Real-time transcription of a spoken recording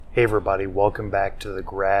Hey everybody, welcome back to the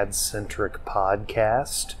Grad-Centric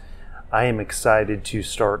Podcast. I am excited to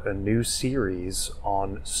start a new series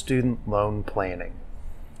on student loan planning.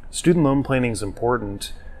 Student loan planning is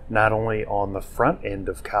important not only on the front end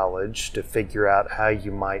of college to figure out how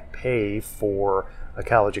you might pay for a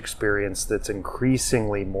college experience that's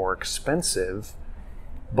increasingly more expensive,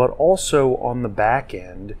 but also on the back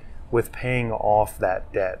end with paying off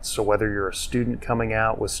that debt. So whether you're a student coming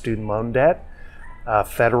out with student loan debt,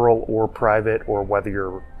 federal or private, or whether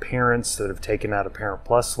you're parents that have taken out a Parent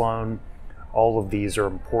Plus loan, all of these are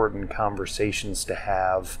important conversations to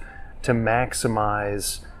have to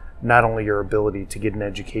maximize not only your ability to get an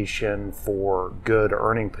education for good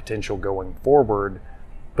earning potential going forward,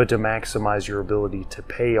 but to maximize your ability to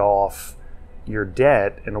pay off your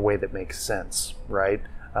debt in a way that makes sense, right?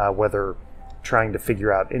 Whether trying to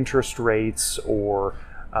figure out interest rates or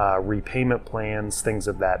repayment plans, things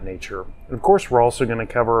of that nature. And of course, we're also going to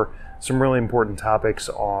cover some really important topics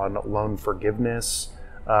on loan forgiveness,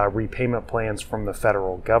 repayment plans from the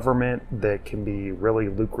federal government that can be really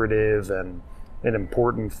lucrative and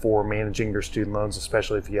important for managing your student loans,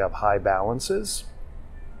 especially if you have high balances.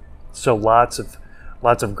 So lots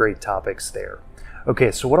of great topics there. Okay,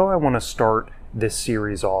 so what do I want to start this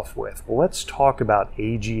series off with? Well, let's talk about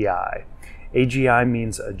AGI. AGI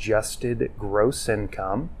means adjusted gross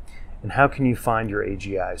income. And how can you find your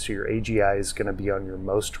AGI? So your AGI is going to be on your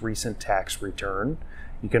most recent tax return.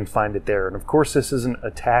 You can find it there. And of course, this isn't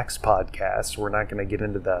a tax podcast, so we're not going to get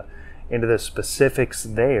into the specifics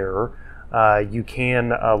there. You can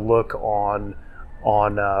look on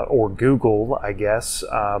or Google, I guess,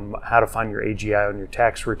 how to find your AGI on your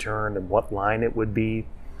tax return and what line it would be.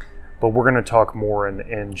 But we're going to talk more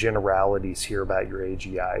in generalities here about your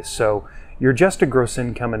AGI. So your adjusted gross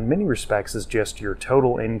income in many respects is just your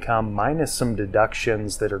total income minus some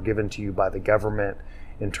deductions that are given to you by the government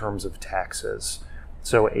in terms of taxes.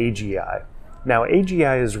 So AGI. Now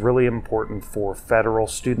AGI is really important for federal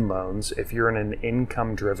student loans if you're in an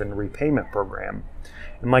income-driven repayment program.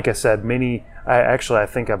 And like I said, I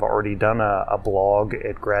think I've already done a blog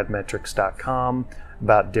at gradmetrics.com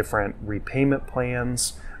about different repayment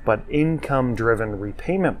plans. But income-driven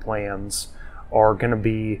repayment plans are going to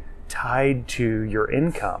be tied to your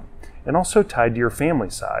income and also tied to your family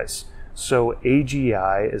size. So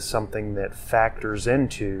AGI is something that factors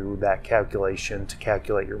into that calculation to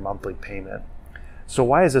calculate your monthly payment. So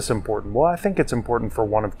why is this important? Well, I think it's important for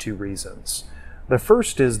one of two reasons. The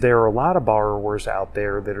first is there are a lot of borrowers out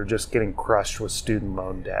there that are just getting crushed with student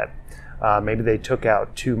loan debt. Maybe they took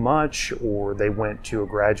out too much, or they went to a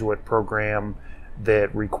graduate program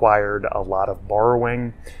that required a lot of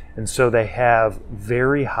borrowing, and so they have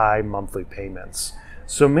very high monthly payments.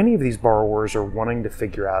 So many of these borrowers are wanting to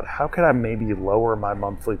figure out, how could I maybe lower my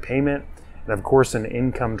monthly payment? And of course, an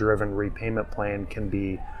income-driven repayment plan can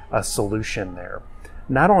be a solution there.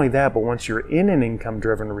 Not only that, but once you're in an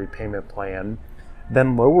income-driven repayment plan,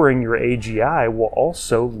 then lowering your AGI will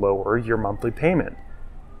also lower your monthly payment.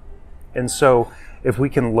 And so if we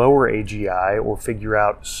can lower AGI or figure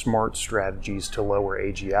out smart strategies to lower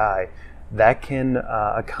AGI, that can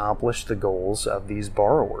accomplish the goals of these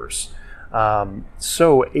borrowers.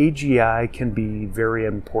 So AGI can be very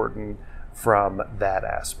important from that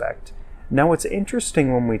aspect. Now, what's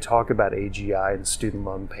interesting when we talk about AGI and student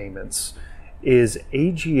loan payments is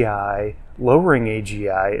lowering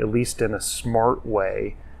AGI, at least in a smart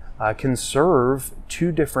way, can serve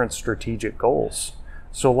two different strategic goals.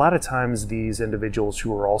 So a lot of times these individuals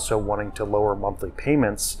who are also wanting to lower monthly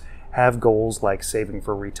payments have goals like saving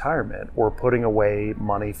for retirement or putting away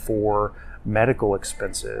money for medical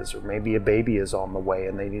expenses, or maybe a baby is on the way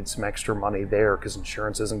and they need some extra money there because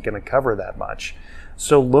insurance isn't going to cover that much.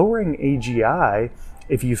 So lowering AGI,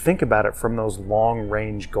 if you think about it from those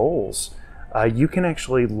long-range goals, you can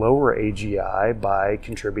actually lower AGI by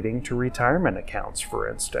contributing to retirement accounts, for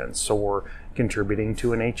instance, or contributing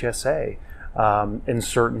to an HSA. In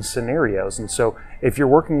certain scenarios. And so if you're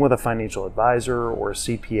working with a financial advisor or a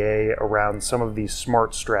CPA around some of these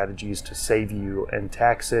smart strategies to save you in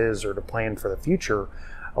taxes or to plan for the future,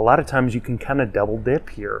 a lot of times you can kind of double dip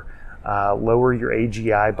here. Lower your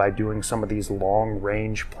AGI by doing some of these long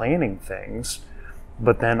range planning things,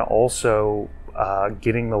 but then also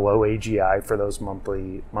getting the low AGI for those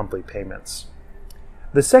monthly payments.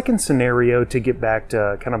 The second scenario, to get back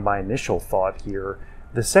to kind of my initial thought here,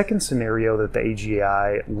 the second scenario that the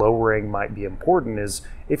AGI lowering might be important is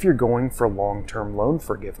if you're going for long-term loan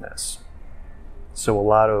forgiveness. So a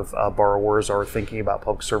lot of borrowers are thinking about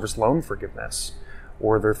public service loan forgiveness,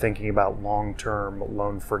 or they're thinking about long-term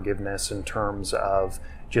loan forgiveness in terms of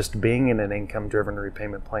just being in an income-driven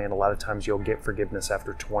repayment plan, a lot of times you'll get forgiveness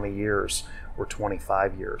after 20 years or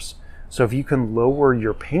 25 years. So if you can lower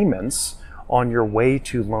your payments on your way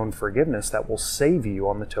to loan forgiveness, that will save you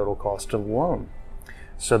on the total cost of the loan.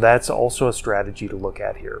 So that's also a strategy to look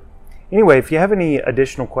at here. Anyway, if you have any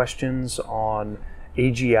additional questions on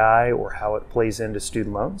AGI or how it plays into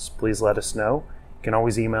student loans, please let us know. You can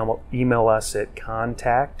always email us at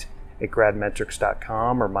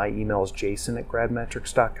contact@gradmetrics.com, or my email is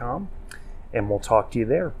jason@gradmetrics.com, and we'll talk to you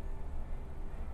there.